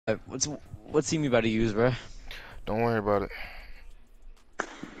What team you about to use, bro? Don't worry about it.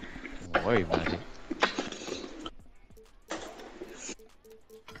 Don't worry about it.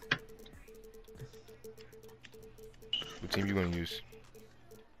 What team you gonna use?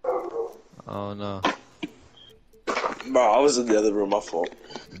 Oh no. Bro, I was in the other room, my fault.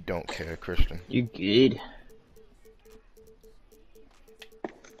 Don't care, Christian. You good?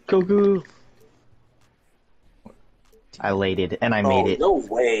 Goku. I laid it, and I made it. No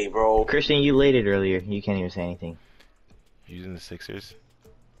way, bro. Christian, you laid it earlier. You can't even say anything. Using the Sixers?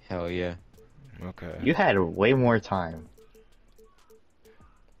 Hell yeah. Okay. You had way more time.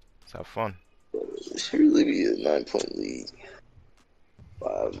 Let's have fun. Should really be a 9-point lead.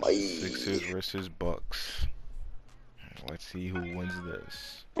 Sixers versus Bucks. Let's see who wins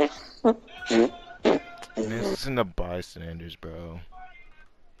this. This isn't the bystanders, bro.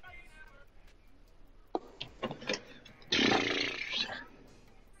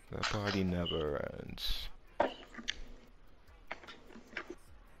 The party never ends.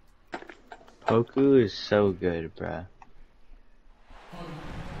 Poku is so good, bruh.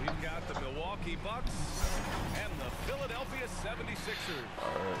 We've got the Milwaukee Bucks and the Philadelphia 76ers.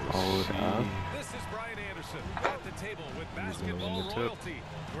 Hold up. This is Brian Anderson at the table with basketball royalty.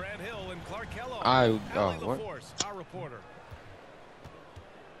 Grant Hill and Clark Kello. What? Force, our reporter.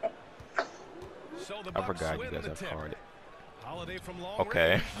 So the I Bucks forgot you win guys the have tip. card. Holiday from long Okay.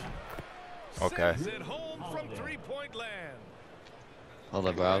 range. Okay. Sends it home from three-point land. Hold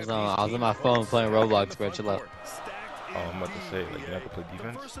up, bro. I was on my phone playing Roblox, bro. Chill out. Oh, I'm about to say, like, you have to play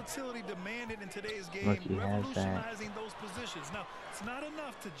defense? Versatility demanded in today's game, Look, he has that. revolutionizing those positions. Now, it's not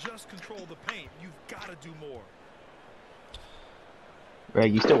enough to just control the paint. You've got to do more.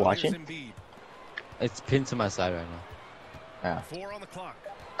 Bruh, you still Here's watching? Embiid. It's pinned to my side right now. Oh, 4 on the clock.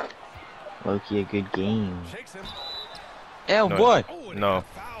 Loki, a good game. Shakes him. And No. what? Oh, and No. he got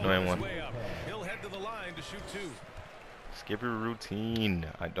fouled No, on ain't his one. way up. He'll head to the line to shoot 2. Skip your routine.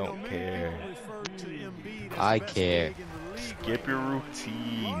 I don't care. I care. Skip your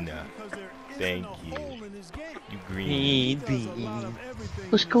routine. Thank you. You green. Bean.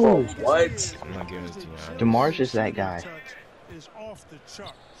 Let's go. What? I'm not giving this to you. DeMar's just that guy.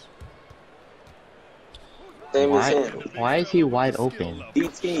 Same as him. Why is he wide open?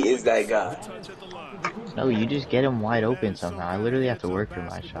 DT is that guy. No, you just get him wide open somehow. I literally have to work for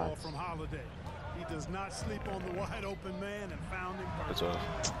my shots. He does not sleep on the wide open man and found him perfect. That's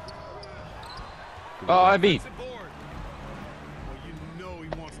off. Oh, I beat. Well, you know he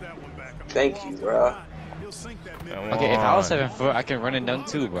wants that one back. I mean, Thank you, bro. he'll sink that mid. Come Okay, if I was on. 7 foot, I can run and dunk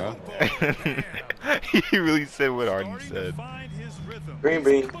too, bro. He really said what Arden said. Green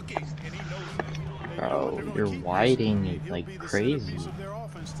bean. Bro, you're whiting it like crazy.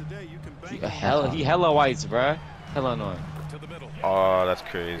 He hella whites, bro. Hella annoying. To the middle. Oh, that's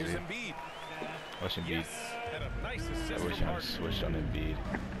Here's crazy. Embiid. Watch Embiid. Yes. And a nice I assist wish from I Harden. switched on Embiid.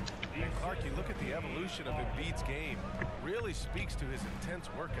 And Clark, you look at the evolution of Embiid's game. Really speaks to his intense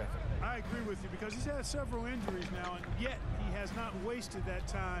work ethic. I agree with you because he's had several injuries now, and yet he has not wasted that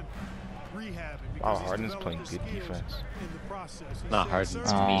time rehabbing. Wow, because he's Harden's developed playing his good skills defense. in the process. He Not said Harden,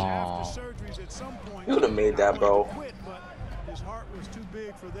 it's surgeries me. after surgeries at some point, You would've made that, he bro. wanted to quit, but his heart was too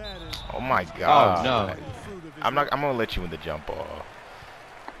big for that. Oh my god. no. I'm gonna let you in the jump ball.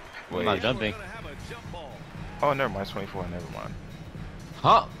 I'm not Wait. jumping. We're gonna have a jump ball. Oh, never mind. It's 24. Never mind.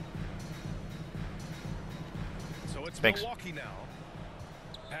 Huh? So it's Thanks. Milwaukee now.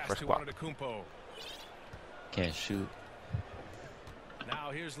 Pass First to block. Antetokounmpo. Can't shoot.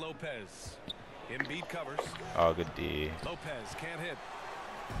 Now here's Lopez. Embiid covers. Oh, good D. Lopez can't hit.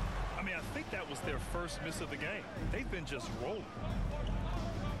 I mean, I think that was their first miss of the game. They've been just rolling.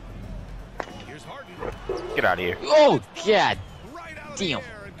 Here's Harden. Get out of here. Oh, God. Right out of Damn. the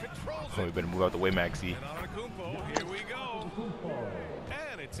air and controls Oh, we it. better move out the way, Maxie. And Antetokounmpo, here we go.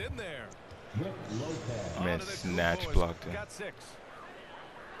 And it's in there. Man, Antetokounmpo snatch has blocked him. Got 6.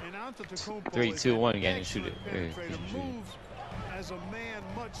 And Antetokounmpo 3, is 2, an 1, again, and shoot excellent it. Here, penetrator, shoot it. moves as a man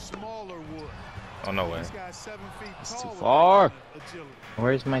much smaller would. Oh, no way. This guy's 7 feet It's tall too with far. agility.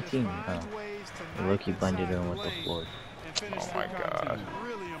 Where's my Just team? finds Oh, ways to the knife Loki blended inside in with the lane floor. and finish Oh through my God. contact.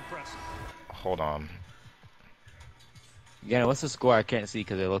 Really impressive. Hold on. Yeah, what's the score? I can't see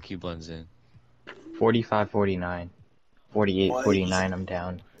because it low-key blends in. 45-49. 48-49, What? I'm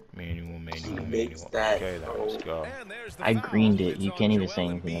down. Manual. makes Manual. that, Okay, then, bro. let's go. And there's the I foul. greened it. It's You on can't even Joel say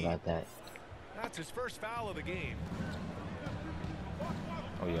anything Embiid. about that. That's his first foul of the game.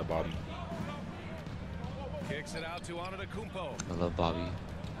 Oh, yeah, Bobby. Kicks it out to Antetokounmpo. I love Bobby.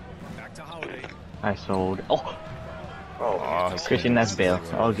 Back to Holiday. I sold. Oh, Oh, Christian, that's bail.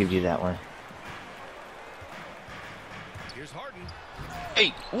 I'll give you that one. Here's Harden. Hey,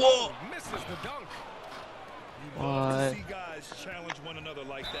 whoa! Misses the dunk. You love to What? see guys challenge one another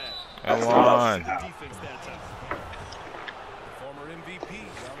like that. Come on. The defense that time. Former MVP,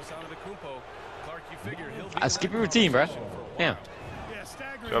 Giannis Antetokounmpo. Clark, you figure he'll be I skip your routine, bro. Damn. Yeah,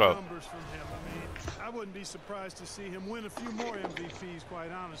 staggering Shut up. numbers from him. I mean, I wouldn't be surprised to see him win a few more MVPs,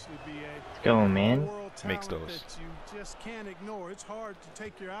 quite honestly, BA. Go, man. World Makes talent those. that you just can't ignore. It's hard to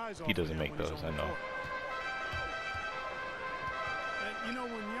take your eyes off He doesn't of him make when he's those, on I the know. court. And, you know,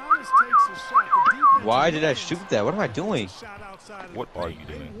 when Giannis takes a shot, the defense Why did I wins. shoot that? What am I doing? Shot outside of What the are paint. you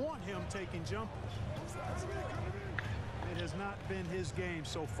They doing? want him taking jumpers. It has not been his game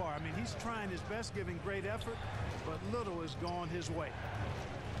so far. I mean, he's trying his best, giving great effort, but little has gone his way.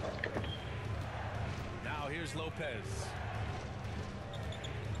 Now here's Lopez.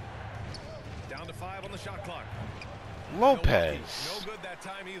 Down to 5 on the shot clock. Lopez. No good that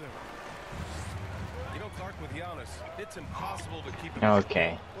time either. You know, Clark, with Giannis, it's impossible to keep him.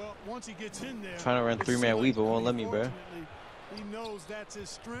 Okay. Well, once he gets in there, Trying to run it's three-man slick. weave, but won't let me, bro. Unfortunately, he knows that's his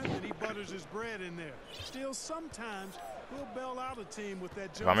strength, and he butters his bread in there. Still, sometimes he'll bail out a team with that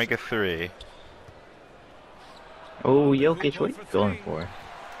If jump I make a shot. 3, Oh, Jokic, what are you going for?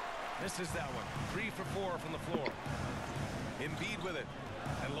 Misses that one. 3 for 4 from the floor. Embiid with it.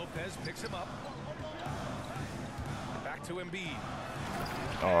 And Lopez picks him up. Back to Embiid.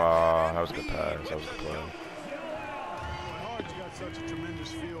 oh, that was a good pass. That was a good play. Harden's got such a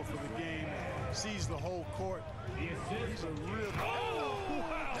tremendous feel for the game, sees the whole court. He's a real.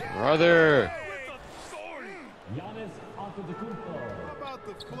 Brother. How about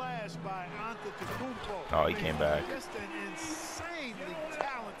the flash by Antetokounmpo? Oh, he came back. Just an insanely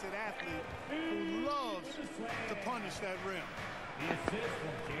talented athlete who loves to punish that rim.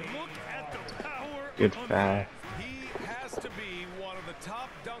 Look at the power. Good on foul. He has to be one of the top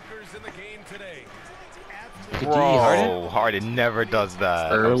dunkers in the game today. Bro, Harden never does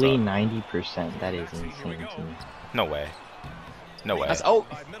that. Early 90%. That is insane to me. No way. No way. That's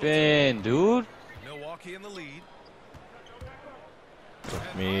open, dude. Milwaukee in the lead.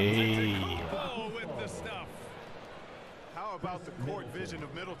 Me. Oh, with the stuff. How about the court vision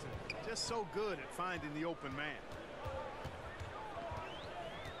of Middleton? Just so good at finding the open man.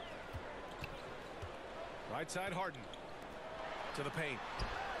 Right side Harden. To the paint.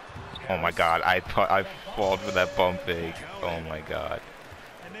 Oh my God, I fought for that bump fake. Oh my God.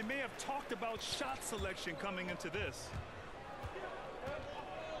 And they may have talked about shot selection coming into this.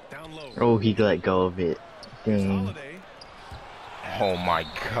 Down low. Oh, he let go of it. Here's Dang. Holiday. Oh my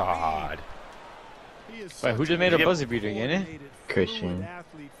God. He is Wait, who such just made a Yep. buzzer beater again, eh? coordinated, Christian. fluid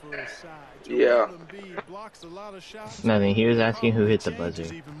athlete for his size. Yeah. Joel Embiid blocks a lot of shots. Nothing. He was asking who hit the Changes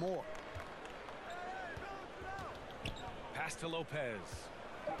buzzer. even more. Pass to Lopez.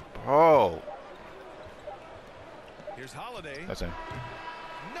 Bro. Here's Holiday. That's him.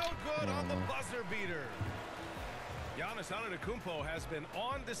 No good on the buzzer beater. Giannis Antetokounmpo has been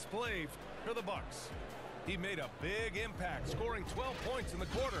on display for the Bucks. He made a big impact, scoring 12 points in the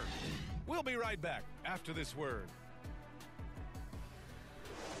quarter. We'll be right back after this word.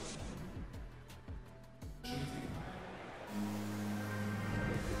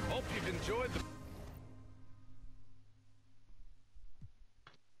 Hope you've enjoyed the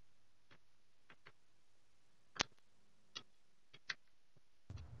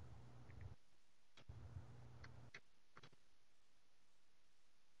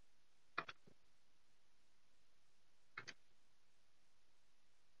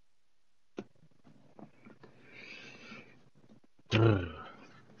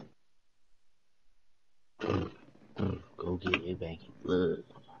Go get it back. Look.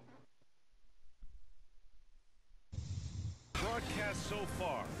 broadcast so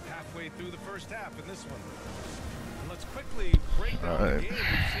far, halfway through the first half in this one. And let's quickly break down Alright. the game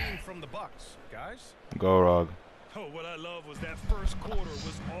we've seen from the Bucks, guys. Go, Rog. Oh, what I love was that first quarter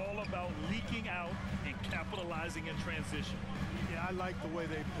was all about leaking out and capitalizing in transition. Yeah, I like the way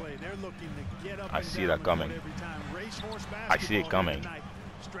they play. They're looking to get up I and see down that the coming. court every time. Racehorse I see it basketball coming. tonight.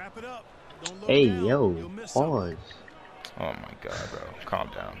 Strap it up. Don't look Hey, down. yo. You'll miss something. Pause. Oh my God, bro. Calm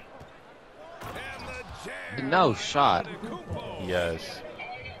down. And the jam. No shot. Antetokounmpo. Yes.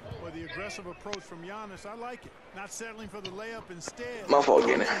 Well, the aggressive approach from Giannis, I like it. Not settling for the layup instead. My fault,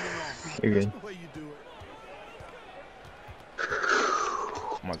 Gannon. You're That's good. the way you do it.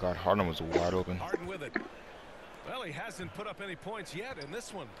 Oh my God, Harden was wide open. Harden with it. Well, he hasn't put up any points yet in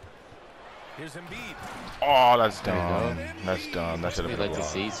this one. Here's Embiid. Oh, that's There you dumb. That's dumb. That should We have been like a to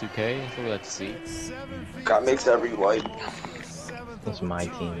see block. 2K. That's what we like to see. 7 feet. God makes every white. That's my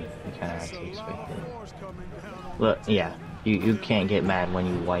team. You kind of have to expect it. Force coming down on Look, yeah. You can't get mad when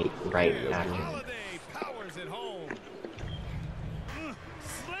you white right after. Holiday powers it home.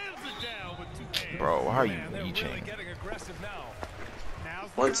 Bro, why are you Man, they're really reaching? getting aggressive now. Now's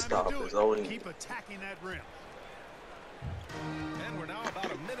the One time to stop do is it. all we Keep need. attacking that rim. And we're now about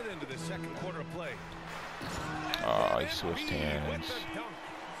a minute into the second quarter of play. Oh, he switched hands.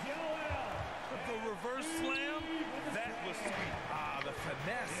 The reverse slam, that was sweet. Ah, the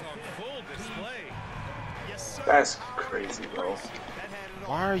finesse on full display. Yes, sir. That's crazy, bro. That had it all.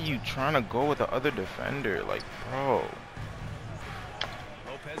 Why are you trying to go with the other defender? Like, bro.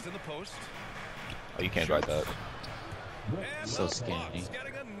 Lopez in the post. Oh, you can't guard that. And So the skinny. Bucks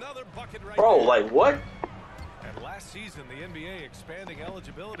getting another bucket right Bro, there. like what? And last season, the NBA expanding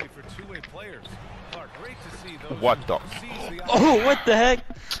eligibility for two-way players. Clark, great to see those What who the- seize the Oh, what the heck?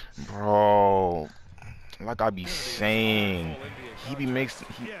 Bro. Like I be saying,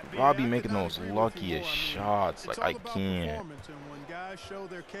 Rob be making those luckiest shots. Like, I can't. When guys show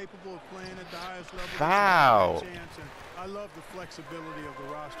they're capable of playing at the highest level, Foul. they chance, and I love the flexibility of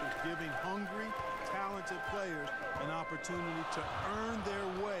the roster, giving hungry, talented players an opportunity to earn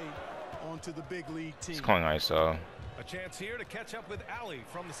their way onto the big league team. He's calling ISO. A chance here to catch up with Ali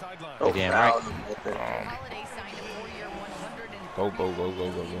from the sideline. Oh, Damn foul. Holiday signed a 4-year, Go, $130 go, go, go,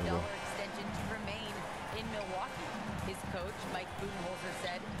 go, million go, go. extension to remain in Milwaukee. His coach, Mike Budenholzer,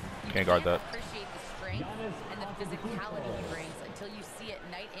 said, "You Can't guard that. appreciate the strength and the physicality he brings until you see it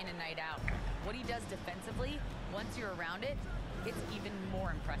night in and night out. What he does defensively, once you're around it, it's even more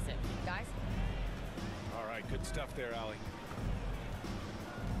impressive." Guys? All right, good stuff there, Ali.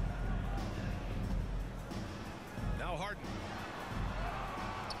 Now Harden.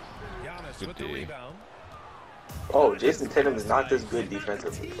 Giannis Good with the D. rebound. Oh, Jason Tatum is not this good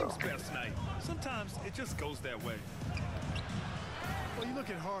defensively, bro. Team's best night. Sometimes it just goes that way. Well, you look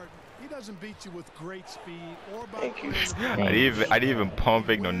at Harden. He doesn't beat you with great speed or by Thank you. playing I didn't even pump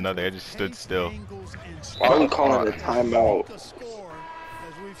fake no nothing. I just stood still. Why are we calling the timeout?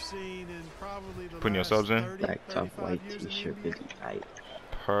 Putting your subs in? That tough white t-shirt is tight.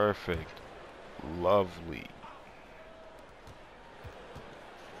 Perfect. Lovely.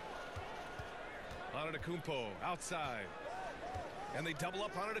 Antetokounmpo outside. And they double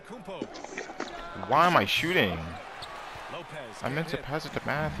up Antetokounmpo. Why am I shooting? Lopez. I meant to hit. pass it to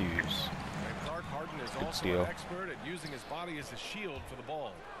Matthews. And Clark Harden is also steal. an expert at using his body as a shield for the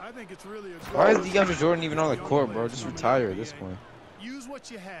ball. I think it's really a Why is DeAndre Jordan even on the court, bro? Just retire at this point. Use what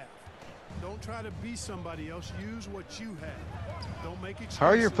you have. Don't try to be somebody else. Use what you have. Don't make excuses. How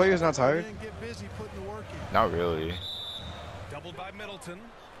are your players not tired? And get busy putting the work in. Not really. Doubled by Middleton.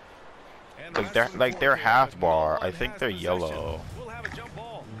 And Like they're half bar. I think they're yellow. We'll have a jump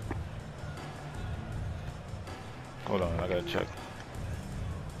ball. Hold on, I gotta check.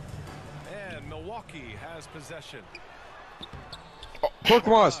 And Milwaukee has possession.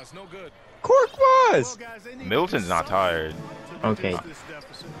 Korkmaz! No good. Korkmaz! Well, guys, they need to Middleton's do not something tired. to Okay. reduce this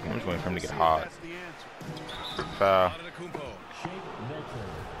deficit. I'm just waiting for him to get See if hot. that's the answer. Foul. Antetokounmpo.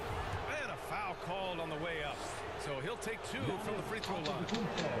 And a foul called on the way up. So he'll take two from the free throw line.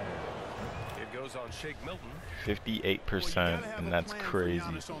 It goes on Shake Milton. 58%, and that's crazy.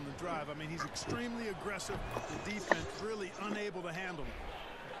 On the drive. I mean, he's extremely aggressive. The defense really unable to handle him.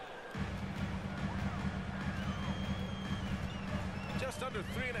 Just under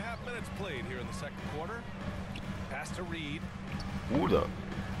 3.5 minutes played here in the second quarter. Pass to Reed. Ooh, the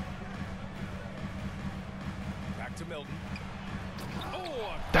Back to Milton.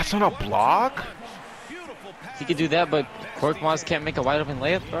 Oh, That's not a block? beautiful pass. He could do that, but Korkmaz can't make a wide open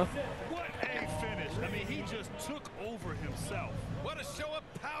layup, bro. What a finish. I mean, he just took over himself. What a show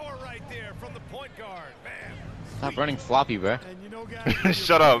of power right there from the point guard. Man. Stop running floppy, bro. And you know, guys,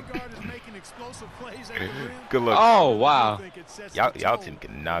 Shut up. Good luck. Oh, wow. Y'all team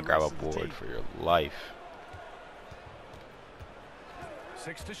cannot grab a board for your life.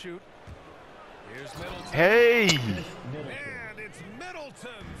 6 to shoot. Here's Middleton. Hey! And it's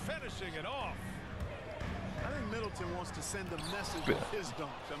Middleton finishing it off. I think Middleton wants to send a message with his dunks.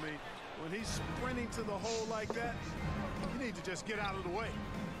 I mean, when he's sprinting to the hole like that, you need to just get out of the way.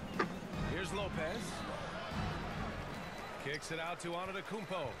 Here's Lopez. Kicks it out to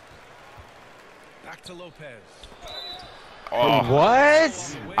Antetokounmpo. Back to Lopez. Oh,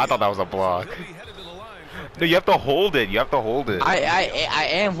 What? I thought that was a block. He'll be headed to the line for a No, you have to hold it. You have to hold it. I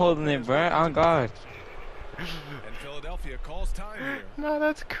am holding it, bro. On God. And Philadelphia calls time here. No,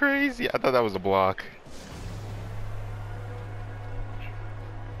 that's crazy. I thought that was a block.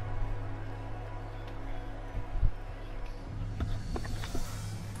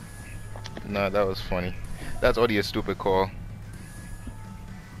 No, that was funny. That's already a stupid call.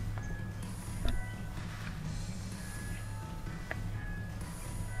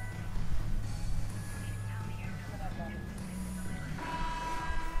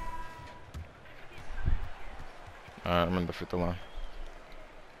 I'm in the free throw line.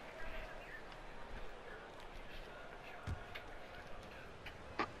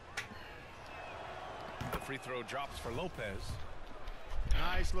 The free throw drops for Lopez.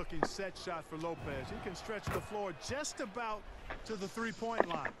 Nice looking set shot for Lopez. He can stretch the floor just about to the three-point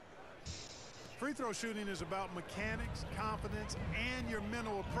line. Free throw shooting is about mechanics, confidence, and your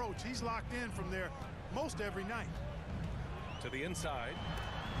mental approach. He's locked in from there most every night. To the inside.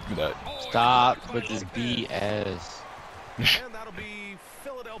 That. Stop with this BS. And that'll be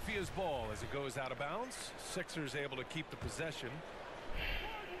Philadelphia's ball as it goes out of bounds. Sixers able to keep the possession.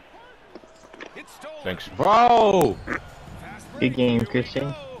 It's stolen. Thanks. Bro! Fast Good break. game, Here we Christian.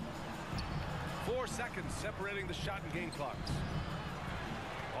 go. 4 seconds separating the shot and game clocks.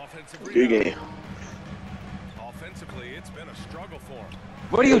 Offensive Good rebound. game. Offensively, it's been a struggle for him.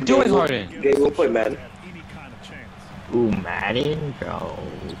 What are you doing, Harden? Okay, we'll play Madden. Any kind of chance. Ooh, Madden, bro.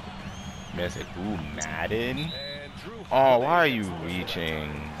 Man said, ooh, Madden. And Drew Oh, why are Holiday you gets the first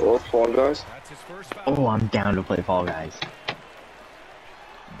reaching? Both Fall Guys. That's his first foul. Oh, I'm down to play Fall Guys.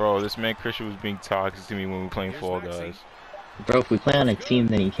 Bro, this man Christian was being toxic to me when we were playing Fall Guys. Bro, if we play on a team,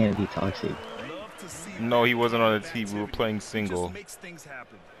 then he can't be toxic. No, he wasn't on the team. We were playing single. Just makes things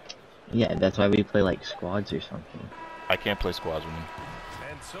happen. Yeah, that's why we play like squads or something. I can't play squads with him.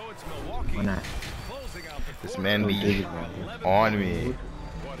 And so it's Milwaukee Why not? closing out the This quarter. man be 11 on me.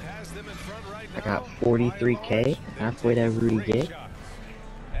 What has them in front right I now? got 43K, halfway to Rudy Great Gay. shots.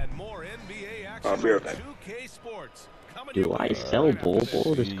 And more NBA action I'll be right on back. 2K Sports. Coming Do your I way sell right after Bull this.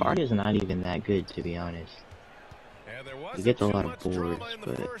 Bull? This card is not even that good, to be honest. And there You wasn't get a too lot of much boards, drama in the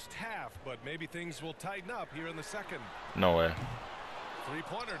but- first half, but maybe things will tighten up here in the second. No way.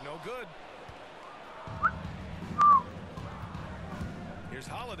 Three-pointer, no good. Here's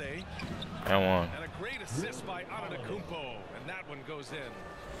Holiday, And one. and a great assist by Antetokounmpo, and that one goes in.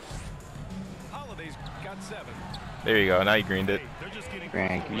 Holiday's got 7. There you go. Now you greened it. They're just getting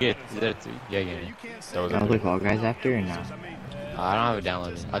Rag. Yeah, that's yeah. You can't say That was Can I a play Fall Guys after or not? I don't have it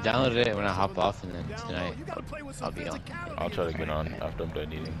downloaded. I downloaded it when I hop off, and then tonight I'll be on. I'll try to get on after I'm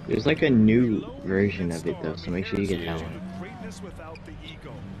done eating. There's like a new version of it though, so make sure you get that one. greatness without the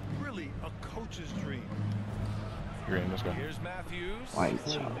ego. Really a coach's dream. Green, let's go. Here's Matthews. White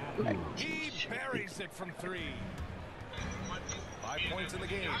chocolate. He buries it from 3. 5 points in the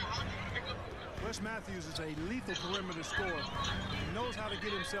game. Wes Matthews is a lethal perimeter scorer. He knows how to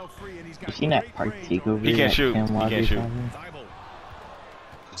get himself free, and he's got You seen that great park range takeover? on He can't that shoot. Cam He Wilder's can't shoot. having? Thibault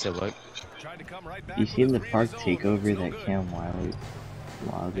You said what? tried to come right back You with seen a the three of park his own. takeover It's no that good. Cam Wilder's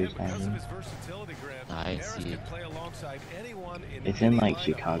And because of having? his versatility, Grant, Nah, I didn't Harris see can it. play alongside anyone in It's in any like lineup.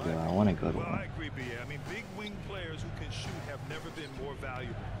 Chicago. I want to go to Well, I one. agree, B. I mean, big wing players who can shoot have never been more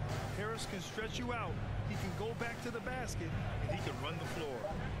valuable. Harris can stretch you out. He can go back to the basket, and he can run the floor.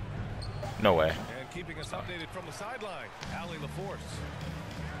 No way. And keeping us updated from the sideline, Allie LaForce.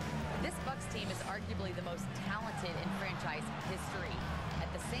 This Bucks team is arguably the most talented in franchise history.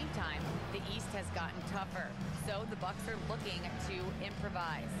 At the same time, the East has gotten tougher, so the Bucks are looking to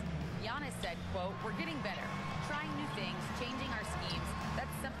improvise. Giannis said, quote, "We're getting better, trying new things, changing our schemes.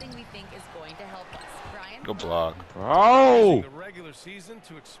 That's something we think is going to help us." Brian? Go block. Bro! The regular season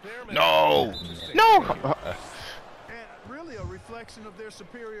to experiment. No! Interesting. No! and really a reflection of their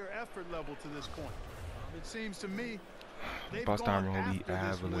superior effort level to this point. It seems to me they've Bust gone down, Roly after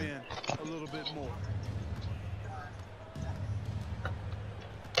this Avalon. win a little bit more.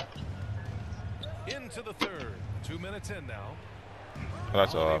 Into the third. 2 minutes in now.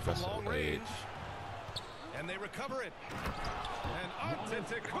 That's Holiday off. from That's long late. range. And they recover it. And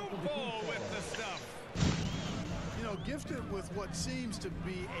Antetokounmpo with the stuff. You know, gifted with what seems to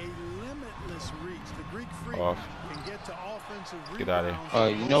be a limitless reach, the Greek freak Off. can get to offensive Get outta here.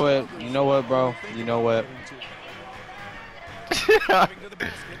 rebounds. You know what? You know what, bro? You know what? Driving to the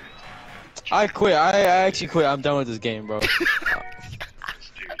basket. I quit. I actually quit. I'm done with this game, bro.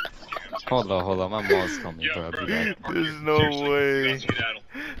 Hold on. My mom's coming, bro. I'll be back. There's no way.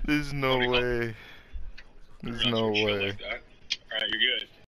 There's no way. There's no way. Alright, you're good.